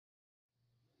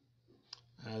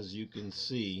As you can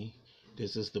see,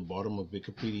 this is the bottom of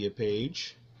Wikipedia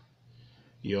page.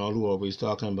 Y'all who are always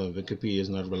talking about Wikipedia is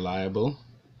not reliable.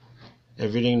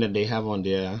 Everything that they have on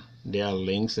there are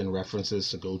links and references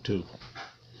to go to.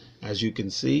 As you can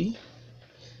see,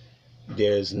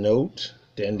 there's note,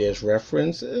 then there's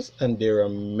references, and there are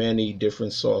many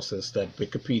different sources that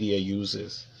Wikipedia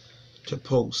uses to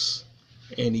post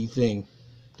anything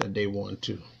that they want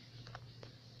to.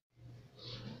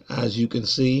 As you can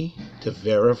see, to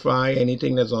verify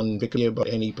anything that's on Wikipedia about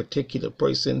any particular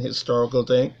person, historical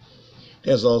thing,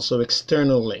 there's also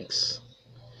external links.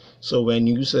 So when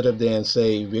you sit up there and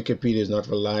say Wikipedia is not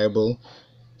reliable,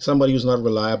 somebody who's not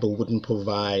reliable wouldn't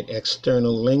provide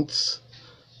external links,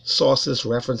 sources,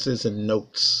 references, and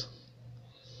notes.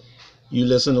 You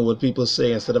listen to what people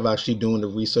say instead of actually doing the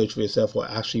research for yourself or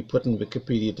actually putting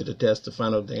Wikipedia to the test to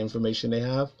find out the information they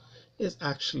have is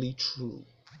actually true.